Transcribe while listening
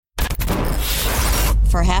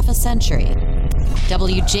For half a century,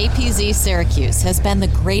 WJPZ Syracuse has been the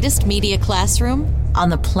greatest media classroom on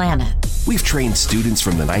the planet. We've trained students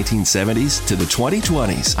from the 1970s to the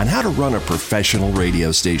 2020s on how to run a professional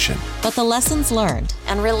radio station. But the lessons learned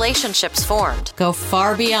and relationships formed go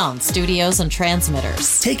far beyond studios and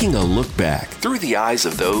transmitters. Taking a look back through the eyes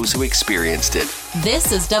of those who experienced it.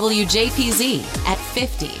 This is WJPZ at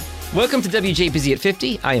 50. Welcome to WJPZ at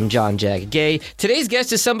 50. I am John Jag Gay. Today's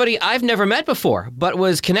guest is somebody I've never met before, but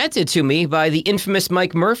was connected to me by the infamous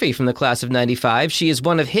Mike Murphy from the class of 95. She is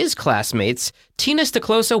one of his classmates. Tina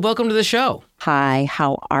Stoklosa, welcome to the show. Hi,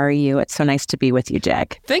 how are you? It's so nice to be with you,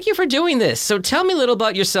 Jag. Thank you for doing this. So tell me a little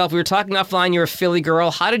about yourself. We were talking offline. You're a Philly girl.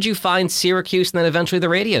 How did you find Syracuse and then eventually the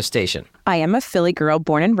radio station? I am a Philly girl,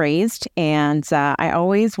 born and raised, and I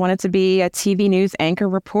always wanted to be a TV news anchor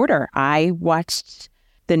reporter. I watched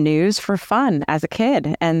the news for fun as a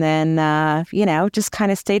kid. And then, just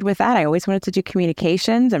kind of stayed with that. I always wanted to do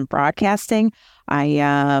communications and broadcasting.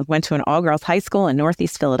 I went to an all-girls high school in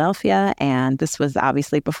Northeast Philadelphia, and this was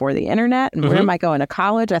obviously before the internet. And where am I going to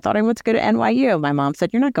college? I thought I went to go to NYU. My mom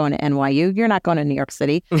said, "You're not going to NYU. You're not going to New York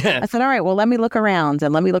City." I said, "All right, well, let me look around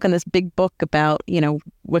and let me look in this big book about,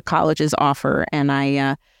 what colleges offer." And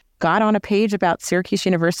I got on a page about Syracuse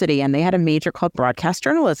University, and they had a major called broadcast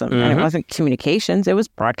journalism. And it wasn't communications, it was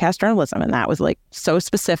broadcast journalism. And that was like so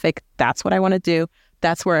specific. That's what I want to do.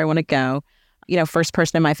 That's where I want to go. First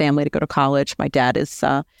person in my family to go to college. My dad is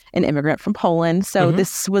an immigrant from Poland. So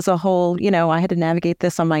this was a whole, I had to navigate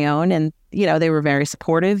this on my own. And, they were very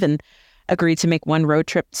supportive and agreed to make one road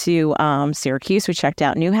trip to Syracuse. We checked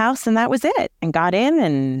out Newhouse, and that was it. And got in,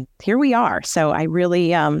 and here we are. So I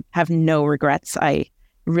really have no regrets. I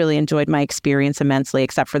really enjoyed my experience immensely,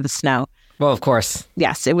 except for the snow. Well, of course.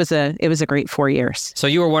 Yes, it was a great 4 years. So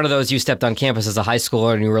you were one of those, you stepped on campus as a high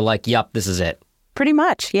schooler and you were like, "Yup, this is it." Pretty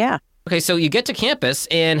much, yeah. Okay, so you get to campus,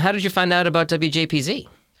 and how did you find out about WJPZ?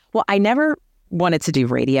 Well, I never wanted to do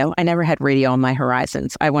radio. I never had radio on my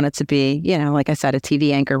horizons. I wanted to be, like I said, a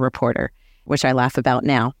TV anchor reporter, which I laugh about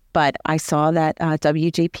now. But I saw that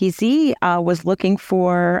WJPZ was looking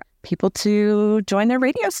for people to join their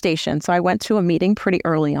radio station. So I went to a meeting pretty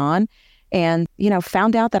early on and,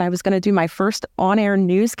 found out that I was going to do my first on-air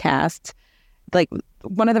newscast, like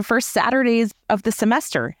one of the first Saturdays of the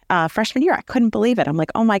semester, freshman year. I couldn't believe it. I'm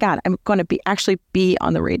like, oh my God, I'm going to actually be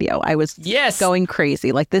on the radio. I was going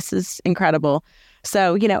crazy. Like, this is incredible.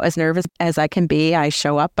 So, as nervous as I can be, I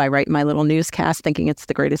show up, I write my little newscast thinking it's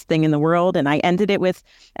the greatest thing in the world. And I ended it with,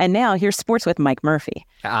 "And now here's sports with Mike Murphy."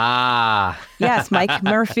 Ah. Yes, Mike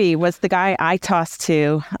Murphy was the guy I tossed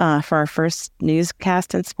to for our first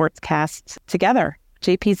newscast and sportscast together.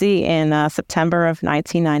 JPZ in September of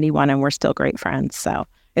 1991, and we're still great friends. So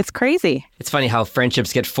it's crazy. It's funny how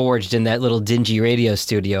friendships get forged in that little dingy radio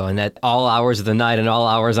studio and at all hours of the night and all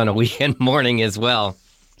hours on a weekend morning as well.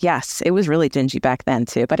 Yes, it was really dingy back then,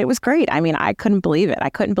 too. But it was great. I mean, I couldn't believe it. I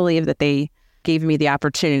couldn't believe that they gave me the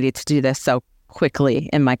opportunity to do this so quickly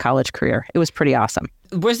in my college career. It was pretty awesome.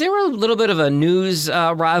 Was there a little bit of a news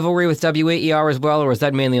rivalry with WAER as well, or was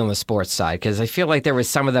that mainly on the sports side? Because I feel like there was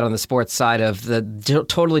some of that on the sports side of the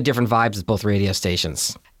totally different vibes of both radio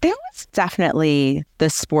stations. There was definitely the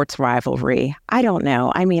sports rivalry. I don't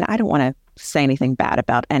know. I mean, I don't want to say anything bad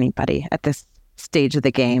about anybody at this stage of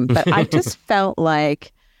the game, but I just felt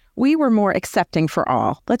like we were more accepting for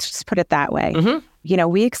all. Let's just put it that way.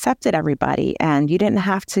 We accepted everybody, and you didn't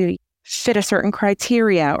have to fit a certain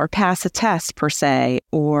criteria or pass a test per se,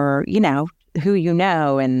 or,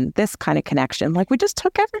 who and this kind of connection. Like, we just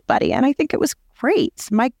took everybody, and I think it was great.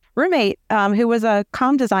 My roommate, who was a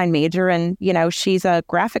comm design major, and, she's a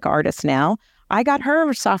graphic artist now, I got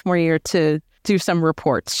her sophomore year to do some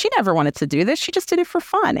reports. She never wanted to do this. She just did it for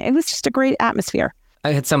fun. It was just a great atmosphere.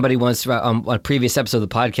 I had somebody once on a previous episode of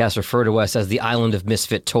the podcast refer to us as the island of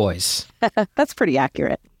misfit toys. That's pretty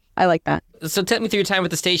accurate. I like that. So take me through your time at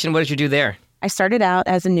the station. What did you do there? I started out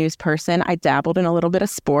as a news person. I dabbled in a little bit of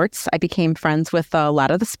sports. I became friends with a lot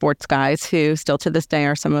of the sports guys who still to this day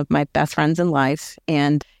are some of my best friends in life.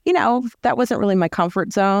 And, that wasn't really my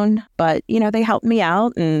comfort zone, but, they helped me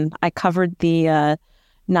out. And I covered the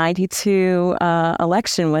 92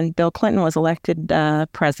 election when Bill Clinton was elected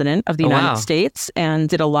president of the United States, and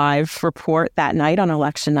did a live report that night on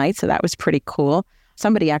election night. So that was pretty cool.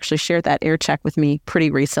 Somebody actually shared that air check with me pretty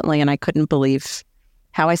recently, and I couldn't believe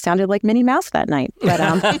how I sounded like Minnie Mouse that night. But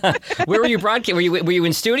where were you broadcasting? Were you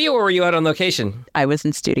in studio or were you out on location? I was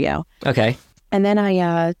in studio. Okay. And then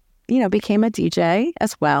I became a DJ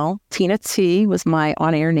as well. Tina T was my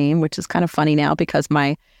on-air name, which is kind of funny now because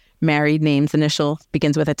my married name's initial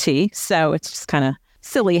begins with a T. So it's just kind of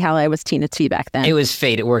silly how I was Tina T back then. It was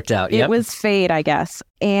fate. It worked out. Yep. It was fate, I guess.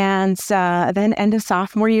 And then end of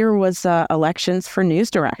sophomore year was elections for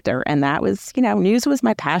news director. And that was, news was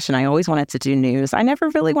my passion. I always wanted to do news. I never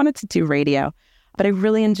really wanted to do radio, but I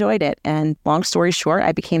really enjoyed it. And long story short,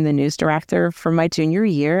 I became the news director for my junior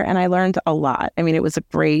year, and I learned a lot. I mean, it was a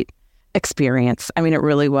great experience. I mean, it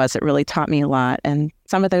really was. It really taught me a lot. And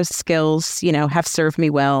some of those skills, have served me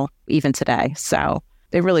well even today. So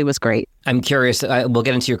it really was great. I'm curious, we'll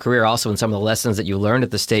get into your career also and some of the lessons that you learned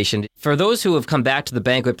at the station. For those who have come back to the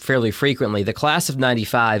banquet fairly frequently, the class of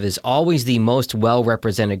 95 is always the most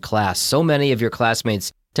well-represented class. So many of your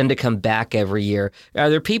classmates tend to come back every year. Are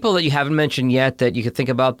there people that you haven't mentioned yet that you could think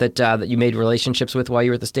about that you made relationships with while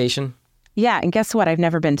you were at the station? Yeah, and guess what? I've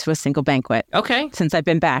never been to a single banquet. Okay. Since I've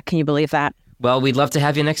been back. Can you believe that? Well, we'd love to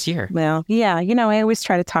have you next year. Well, yeah, I always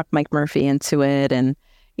try to talk Mike Murphy into it. And,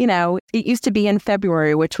 it used to be in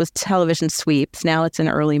February, which was television sweeps. Now it's in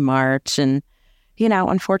early March. And,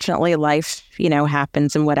 unfortunately, life,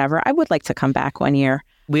 happens and whatever. I would like to come back one year.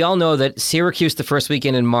 We all know that Syracuse the first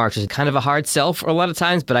weekend in March is kind of a hard sell for a lot of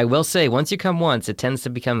times, but I will say once you come once, it tends to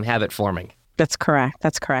become habit forming. That's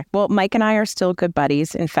correct. Well, Mike and I are still good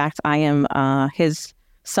buddies. In fact, I am his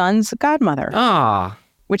son's godmother. Ah,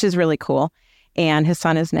 which is really cool. And his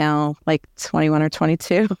son is now like 21 or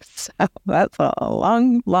 22. So that's a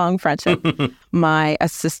long, long friendship. My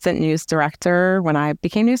assistant news director, when I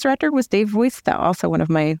became news director, was Dave Voisto, also one of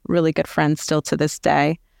my really good friends still to this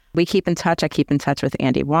day. We keep in touch. I keep in touch with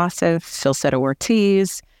Andy Wassif, Phil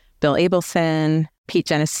Soto-Ortiz, Bill Abelson. Pete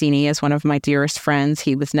Genesini is one of my dearest friends.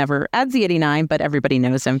 He was never at Z89, but everybody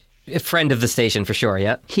knows him. A friend of the station for sure,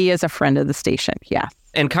 yeah. He is a friend of the station, yeah.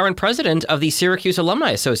 And current president of the Syracuse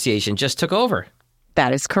Alumni Association just took over.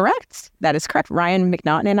 That is correct. Ryan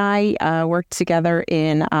McNaughton and I worked together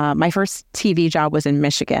in, my first TV job was in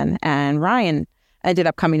Michigan. And Ryan ended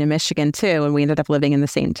up coming to Michigan too, and we ended up living in the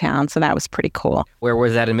same town. So that was pretty cool. Where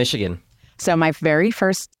was that in Michigan? So my very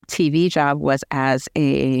first TV job was as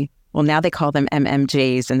now they call them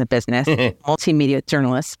MMJs in the business, multimedia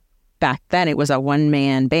journalist. Back then it was a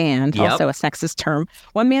one-man band, also a sexist term,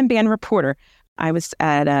 one-man band reporter. I was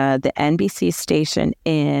at the NBC station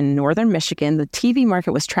in northern Michigan. The TV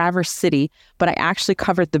market was Traverse City, but I actually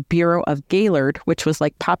covered the Bureau of Gaylord, which was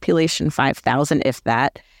like population 5,000, if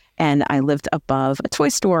that. And I lived above a toy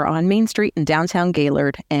store on Main Street in downtown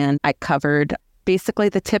Gaylord, and I covered basically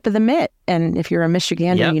the tip of the mitt. And if you're a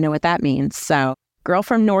Michigander, you know what that means. So girl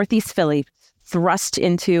from Northeast Philly thrust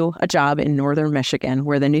into a job in northern Michigan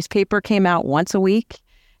where the newspaper came out once a week.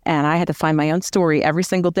 And I had to find my own story every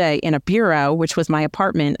single day in a bureau, which was my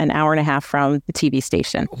apartment an hour and a half from the TV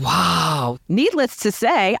station. Wow. Needless to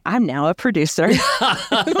say, I'm now a producer.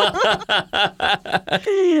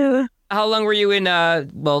 How long were you in,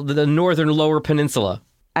 the northern lower peninsula?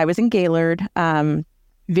 I was in Gaylord.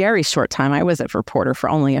 Very short time. I was a reporter for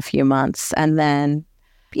only a few months. And then,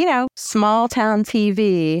 small town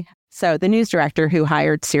TV. So the news director who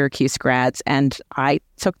hired Syracuse grads, and I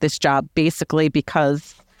took this job basically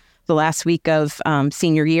because the last week of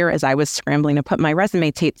senior year, as I was scrambling to put my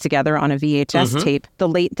resume tape together on a VHS tape, the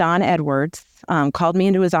late Don Edwards called me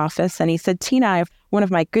into his office and he said, Tina, I have one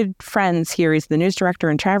of my good friends here. He's the news director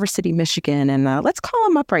in Traverse City, Michigan, and let's call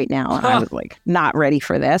him up right now. And I was like, not ready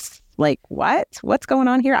for this. Like, what? What's going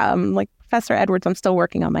on here? I'm like, Professor Edwards, I'm still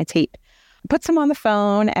working on my tape. Puts him on the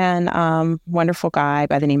phone, and wonderful guy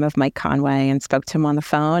by the name of Mike Conway, and spoke to him on the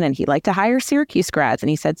phone, and he'd like to hire Syracuse grads, and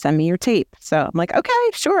he said, send me your tape. So I'm like, okay,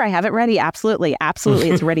 sure, I have it ready. Absolutely,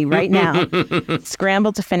 it's ready right now.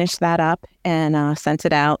 Scrambled to finish that up and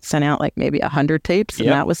sent out like maybe 100 tapes, and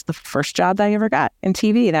that was the first job that I ever got in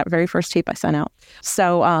TV, that very first tape I sent out.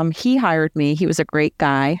 So he hired me. He was a great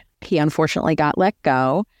guy. He unfortunately got let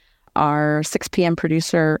go. Our 6 p.m.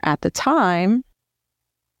 producer at the time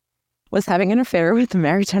was having an affair with the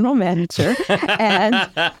Mary general manager and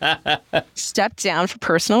stepped down for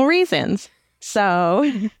personal reasons.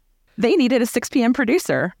 So they needed a 6 p.m.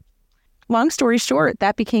 producer. Long story short,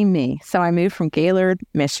 that became me. So I moved from Gaylord,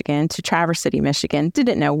 Michigan to Traverse City, Michigan.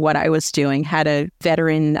 Didn't know what I was doing. Had a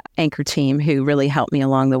veteran anchor team who really helped me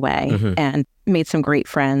along the way and made some great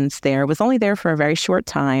friends there. Was only there for a very short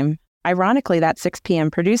time. Ironically, that 6 p.m.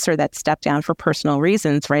 producer that stepped down for personal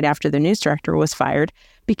reasons right after the news director was fired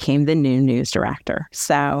became the new news director.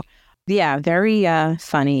 So, yeah, very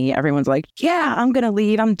funny. Everyone's like, yeah, I'm going to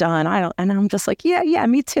leave. I'm done. And I'm just like, yeah,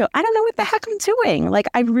 me too. I don't know what the heck I'm doing. Like,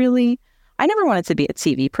 I I never wanted to be a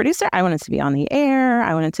TV producer. I wanted to be on the air.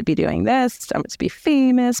 I wanted to be doing this. I wanted to be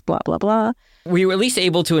famous, blah, blah, blah. Were you at least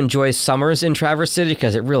able to enjoy summers in Traverse City?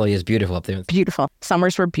 Because it really is beautiful up there. Beautiful.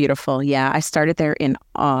 Summers were beautiful. Yeah, I started there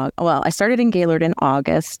I started in Gaylord in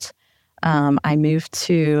August. I moved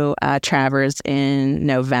to Traverse in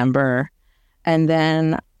November. And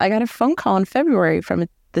then I got a phone call in February from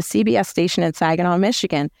the CBS station in Saginaw,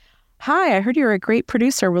 Michigan. Hi, I heard you're a great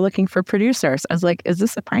producer. We're looking for producers. I was like, is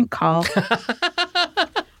this a prank call?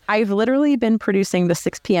 I've literally been producing the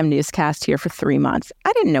 6 p.m. newscast here for 3 months.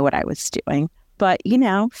 I didn't know what I was doing, but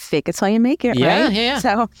fake it till you make it, right? Yeah.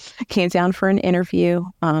 So I came down for an interview,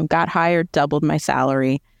 got hired, doubled my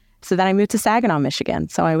salary. So then I moved to Saginaw, Michigan.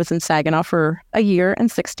 So I was in Saginaw for a year and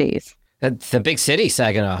 6 days. That's a big city,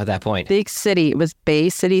 Saginaw, at that point. Big city. It was Bay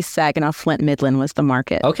City, Saginaw, Flint, Midland was the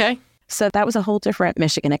market. Okay. So that was a whole different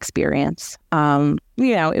Michigan experience.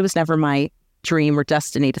 It was never my dream or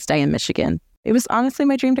destiny to stay in Michigan. It was honestly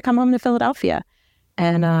my dream to come home to Philadelphia.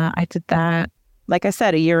 And I did that, like I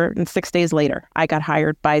said, a year and 6 days later. I got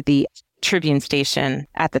hired by the Tribune station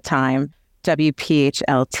at the time,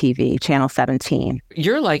 WPHL TV, Channel 17.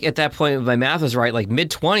 You're like, at that point, if my math is right, like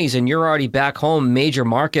mid-20s, and you're already back home, major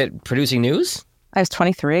market, producing news? I was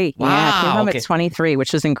 23. Wow, yeah, I came home okay. at 23,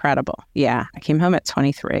 which was incredible. Yeah, I came home at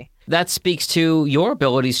 23. That speaks to your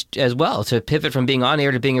abilities as well, to pivot from being on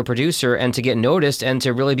air to being a producer and to get noticed and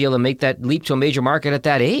to really be able to make that leap to a major market at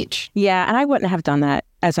that age. Yeah, and I wouldn't have done that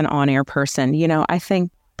as an on-air person. I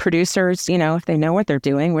think producers, if they know what they're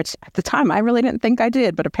doing, which at the time I really didn't think I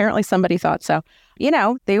did, but apparently somebody thought so,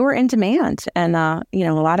 they were in demand. And, a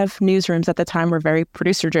lot of newsrooms at the time were very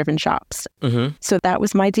producer-driven shops. Mm-hmm. So that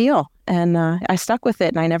was my deal. And I stuck with it.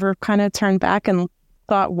 And I never kind of turned back and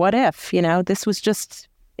thought, what if, this was just,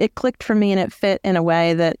 it clicked for me and it fit in a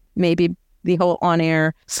way that maybe the whole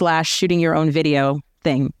on-air / shooting your own video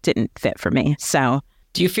thing didn't fit for me. So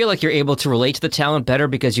do you feel like you're able to relate to the talent better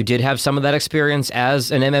because you did have some of that experience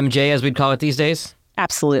as an MMJ, as we'd call it these days?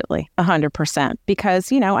 Absolutely, 100%.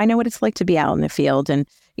 Because, I know what it's like to be out in the field. And,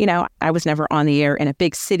 I was never on the air in a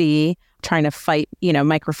big city trying to fight,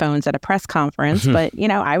 microphones at a press conference. But,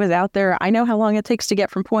 I was out there. I know how long it takes to get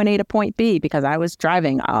from point A to point B because I was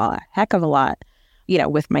driving a heck of a lot,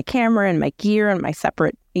 with my camera and my gear and my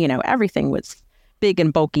separate, everything was big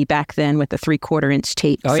and bulky back then with the 3/4-inch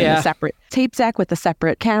tapes and the separate tape deck with the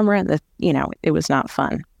separate camera. And it was not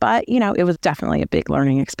fun. But, it was definitely a big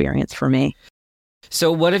learning experience for me.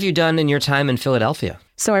 So what have you done in your time in Philadelphia?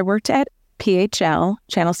 So I worked at PHL,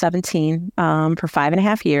 Channel 17, for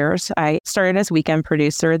 5.5 years. I started as weekend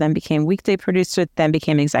producer, then became weekday producer, then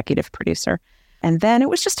became executive producer. And then it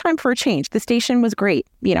was just time for a change. The station was great.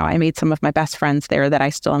 I made some of my best friends there that I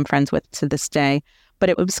still am friends with to this day. But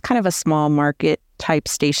it was kind of a small market type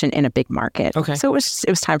station in a big market. Okay. So it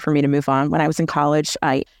was time for me to move on. When I was in college,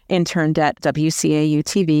 I interned at WCAU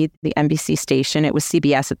TV, the NBC station. It was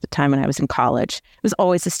CBS at the time when I was in college. It was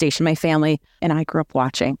always a station my family and I grew up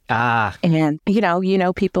watching. And, you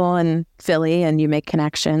know people in Philly and you make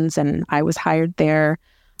connections. And I was hired there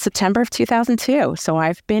September of 2002. So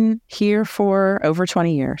I've been here for over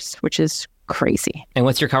 20 years, which is crazy. And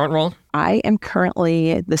what's your current role? I am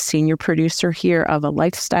currently the senior producer here of a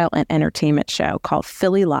lifestyle and entertainment show called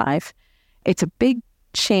Philly Live. It's a big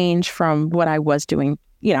change from what I was doing.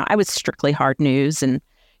 I was strictly hard news and,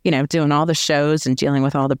 doing all the shows and dealing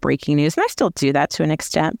with all the breaking news. And I still do that to an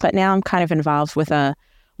extent, but now I'm kind of involved with a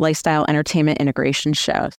lifestyle entertainment integration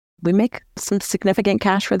show. We make some significant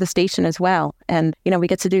cash for the station as well. And, we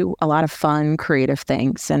get to do a lot of fun, creative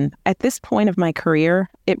things. And at this point of my career,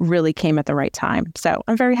 it really came at the right time. So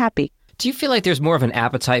I'm very happy. Do you feel like there's more of an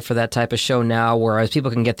appetite for that type of show now, whereas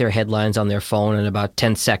people can get their headlines on their phone in about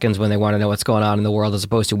 10 seconds when they want to know what's going on in the world, as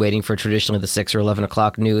opposed to waiting for traditionally the 6 or 11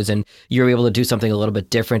 o'clock news, and you're able to do something a little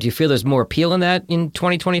bit different? Do you feel there's more appeal in that in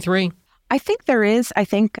 2023? I think there is. I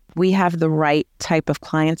think we have the right type of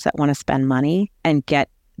clients that want to spend money and get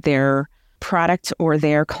their product or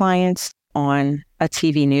their clients on a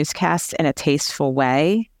TV newscast in a tasteful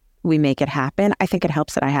way. We make it happen. I think it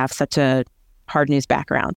helps that I have such a hard news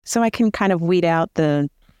background. So I can kind of weed out the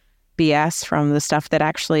BS from the stuff that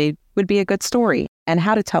actually would be a good story and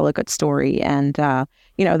how to tell a good story and, the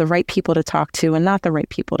right people to talk to and not the right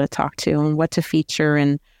people to talk to and what to feature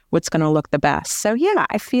and what's going to look the best. So yeah,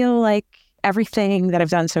 I feel like everything that I've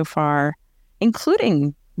done so far,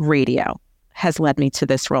 including radio, has led me to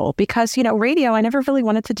this role because, radio, I never really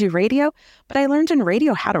wanted to do radio, but I learned in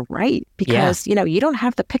radio how to write because, you don't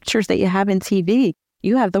have the pictures that you have in TV.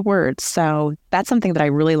 You have the words. So that's something that I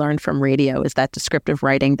really learned from radio is that descriptive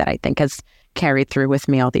writing that I think has carried through with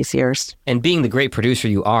me all these years. And being the great producer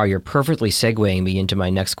you are, you're perfectly segueing me into my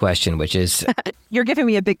next question, which is... You're giving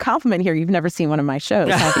me a big compliment here. You've never seen one of my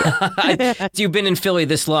shows, have you? You've been in Philly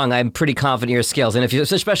this long. I'm pretty confident in your skills, and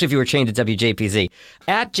especially if you were trained at WJPZ.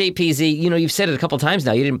 At JPZ, you've said it a couple times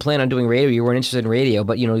now, you didn't plan on doing radio, you weren't interested in radio,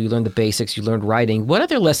 but, you learned the basics, you learned writing. What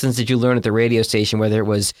other lessons did you learn at the radio station, whether it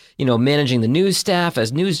was, managing the news staff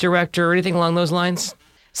as news director or anything along those lines?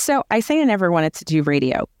 So I say I never wanted to do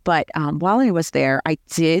radio, but while I was there, I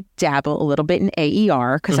did dabble a little bit in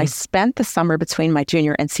AER because I spent the summer between my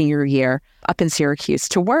junior and senior year up in Syracuse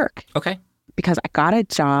to work. Okay. Because I got a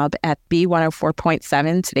job at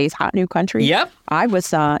B104.7, today's Hot New Country. Yep. I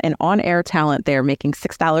was an on-air talent there making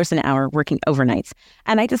 $6 an hour working overnights.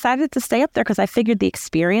 And I decided to stay up there because I figured the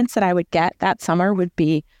experience that I would get that summer would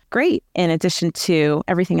be great. In addition to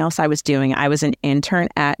everything else I was doing, I was an intern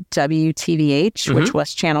at WTVH, which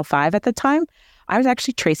was Channel 5 at the time. I was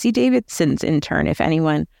actually Tracy Davidson's intern, if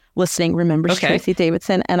anyone listening remembers Tracy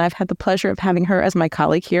Davidson. And I've had the pleasure of having her as my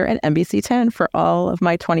colleague here at NBC 10 for all of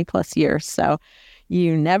my 20 plus years. So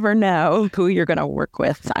you never know who you're going to work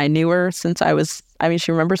with. I knew her since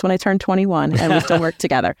she remembers when I turned 21 and we still work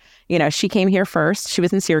together. She came here first. She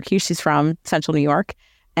was in Syracuse. She's from Central New York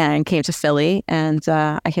and came to Philly. And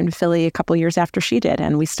I came to Philly a couple of years after she did,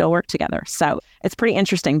 and we still work together. So it's pretty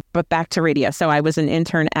interesting. But back to radio. So I was an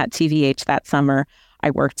intern at TVH that summer.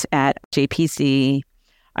 I worked at JPZ.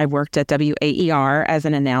 I worked at WAER as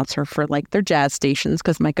an announcer for their jazz stations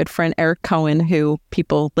because my good friend Eric Cohen, who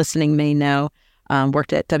people listening may know,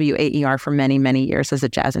 worked at WAER for many, many years as a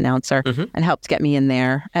jazz announcer and helped get me in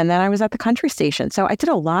there. And then I was at the country station. So I did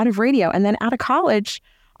a lot of radio. And then out of college,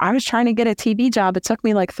 I was trying to get a TV job. It took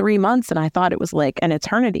me 3 months and I thought it was an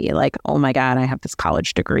eternity. Oh my God, I have this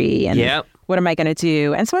college degree and what am I going to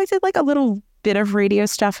do? And so I did a little bit of radio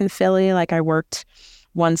stuff in Philly. I worked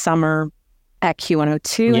one summer at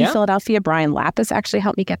Q102 in Philadelphia. Brian Lapis actually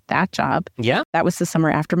helped me get that job. Yeah. That was the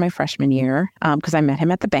summer after my freshman year because I met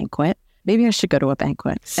him at the banquet. Maybe I should go to a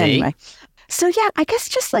banquet. Anyway. So yeah, I guess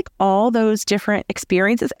just all those different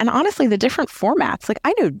experiences and honestly the different formats.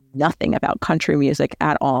 I knew nothing about country music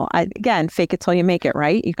at all. Again, fake it till you make it,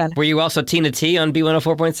 right? Were you also Tina T on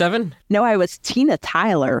B104.7? No, I was Tina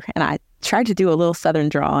Tyler, and I tried to do a little Southern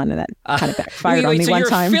drawl, and that kind of backfired on me one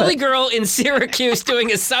time. So you're a Philly girl in Syracuse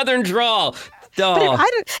doing a Southern drawl. But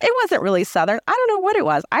it wasn't really Southern. I don't know what it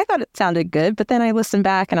was. I thought it sounded good, but then I listened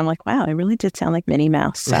back and I'm like, wow, it really did sound like Minnie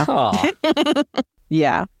Mouse. So.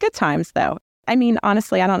 Yeah, good times though. I mean,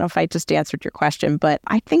 honestly, I don't know if I just answered your question, but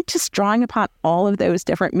I think just drawing upon all of those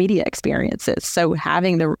different media experiences. So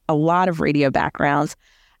having a lot of radio backgrounds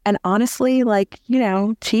and honestly,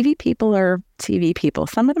 TV people are TV people.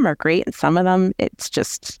 Some of them are great and some of them it's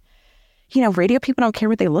just... radio people don't care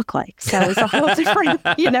what they look like. So it's a whole different,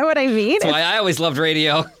 you know what I mean? That's why I always loved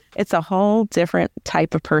radio. It's a whole different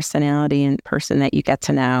type of personality and person that you get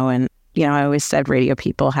to know. And, I always said radio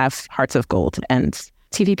people have hearts of gold and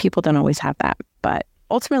TV people don't always have that. But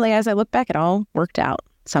ultimately, as I look back, it all worked out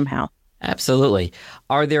somehow. Absolutely.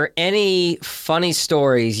 Are there any funny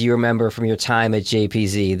stories you remember from your time at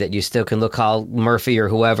JPZ that you still can call Murphy or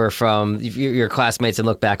whoever from your classmates and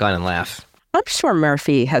look back on and laugh? I'm sure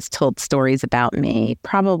Murphy has told stories about me,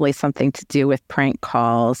 probably something to do with prank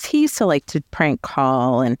calls. He used to like to prank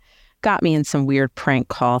call and got me in some weird prank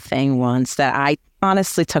call thing once that I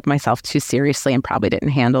honestly took myself too seriously and probably didn't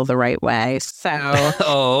handle the right way.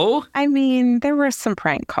 So, I mean, there were some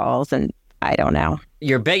prank calls and I don't know.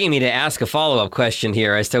 You're begging me to ask a follow-up question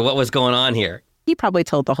here as to what was going on here. He probably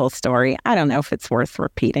told the whole story. I don't know if it's worth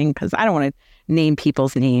repeating because I don't want to name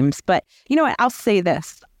people's names. But you know what? I'll say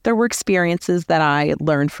this. There were experiences that I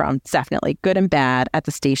learned from, definitely good and bad at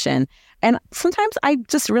the station. And sometimes I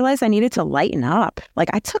just realized I needed to lighten up.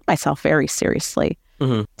 I took myself very seriously.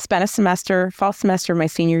 Spent a fall semester of my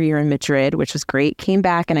senior year in Madrid, which was great. Came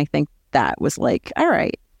back and I think that was all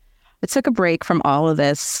right. I took a break from all of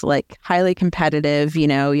this, highly competitive,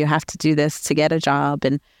 you have to do this to get a job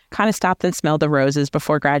and kind of stopped and smelled the roses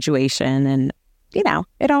before graduation. And, it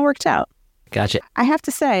all worked out. Gotcha. I have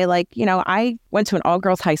to say, I went to an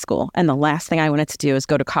all-girls high school, and the last thing I wanted to do is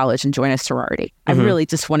go to college and join a sorority. I really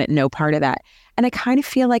just wanted no part of that. And I kind of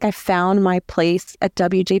feel like I found my place at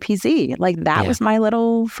WJPZ. That was my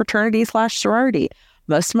little fraternity/sorority.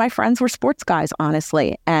 Most of my friends were sports guys,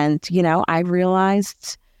 honestly. And, I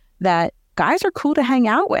realized that guys are cool to hang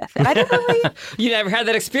out with. And I didn't really... You never had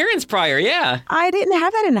that experience prior, yeah. I didn't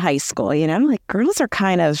have that in high school, girls are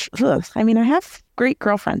kind of... Ugh. I mean, I have great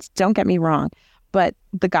girlfriends, don't get me wrong. But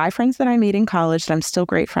the guy friends that I meet in college that I'm still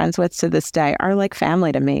great friends with to this day are like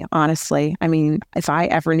family to me, honestly. I mean, if I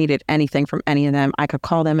ever needed anything from any of them, I could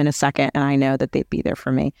call them in a second and I know that they'd be there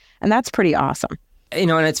for me. And that's pretty awesome. And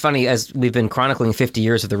it's funny, as we've been chronicling 50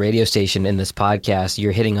 years of the radio station in this podcast,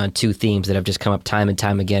 you're hitting on two themes that have just come up time and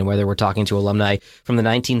time again, whether we're talking to alumni from the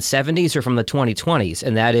 1970s or from the 2020s.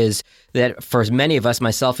 And that is that for many of us,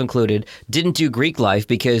 myself included, didn't do Greek life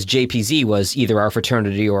because JPZ was either our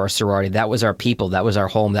fraternity or our sorority. That was our people. That was our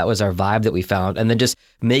home. That was our vibe that we found. And then just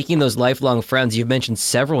making those lifelong friends. You've mentioned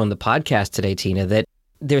several in the podcast today, Tina, that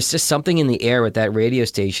there's just something in the air with that radio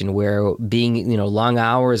station where being, long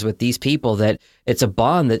hours with these people, that it's a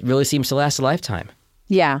bond that really seems to last a lifetime.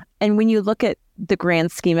 Yeah. And when you look at the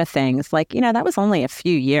grand scheme of things, that was only a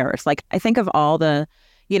few years. I think of all the,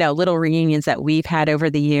 little reunions that we've had over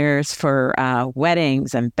the years for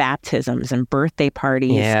weddings and baptisms and birthday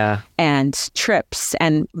parties and trips,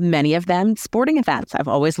 and many of them sporting events. I've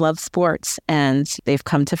always loved sports, and they've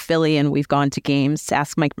come to Philly and we've gone to games.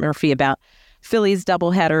 Ask Mike Murphy about Phillies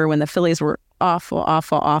doubleheader when the Phillies were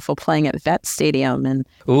awful playing at Vet Stadium. And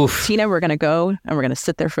Oof. Tina, we're going to go and we're going to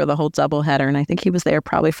sit there for the whole doubleheader. And I think he was there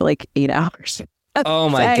probably for 8 hours. Oh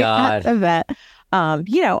my God. At the Vet.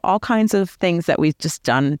 All kinds of things that we've just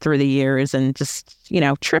done through the years, and just,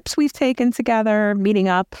 trips we've taken together, meeting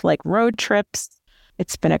up, road trips.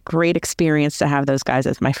 It's been a great experience to have those guys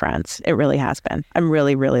as my friends. It really has been. I'm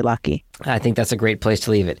really, really lucky. I think that's a great place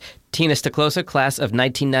to leave it. Tina Stoklosa, class of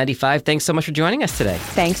 1995, thanks so much for joining us today.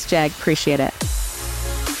 Thanks, Jag. Appreciate it.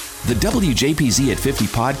 The WJPZ at 50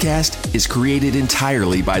 podcast is created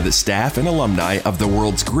entirely by the staff and alumni of the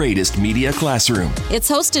world's greatest media classroom.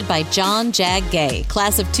 It's hosted by John Jag Gay,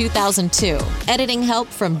 class of 2002. Editing help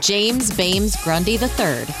from James Bames Grundy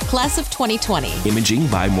III, class of 2020. Imaging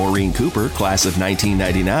by Maureen Cooper, class of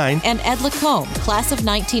 1999. And Ed Lacombe, class of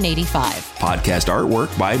 1985. Podcast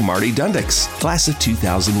artwork by Marty Dundix, class of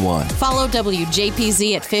 2001. Follow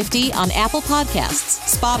WJPZ at 50 on Apple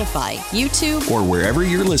Podcasts, Spotify, YouTube, or wherever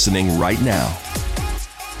you're listening right now.